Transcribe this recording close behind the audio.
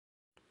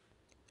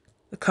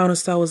The corner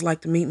store was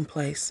like the meeting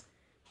place.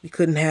 We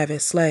couldn't have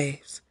as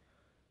slaves.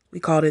 We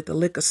called it the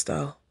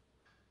lickasto.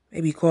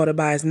 Maybe you called it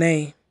by its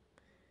name.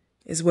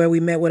 It's where we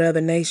met with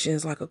other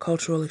nations like a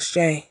cultural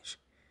exchange.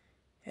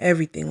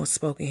 Everything was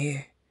spoken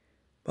here,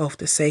 both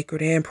the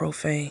sacred and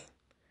profane.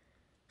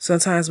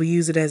 Sometimes we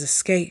used it as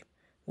escape,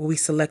 where we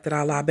selected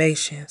our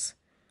libations.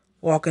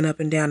 Walking up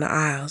and down the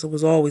aisles, it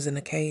was always an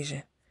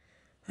occasion.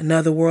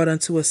 Another world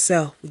unto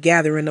itself, we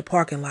gather in the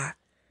parking lot.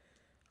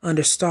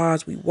 Under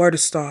stars, we were the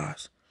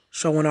stars,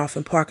 showing off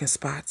in parking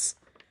spots.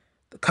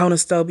 The corner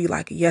store be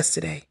like a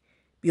yesterday,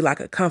 be like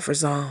a comfort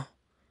zone.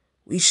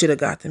 We should have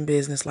got them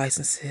business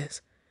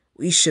licenses.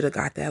 We should have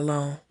got that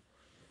loan.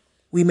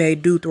 We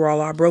made do through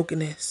all our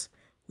brokenness.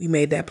 We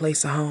made that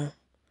place a home.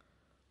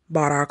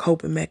 Bought our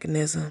coping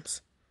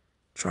mechanisms,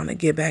 trying to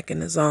get back in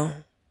the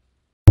zone.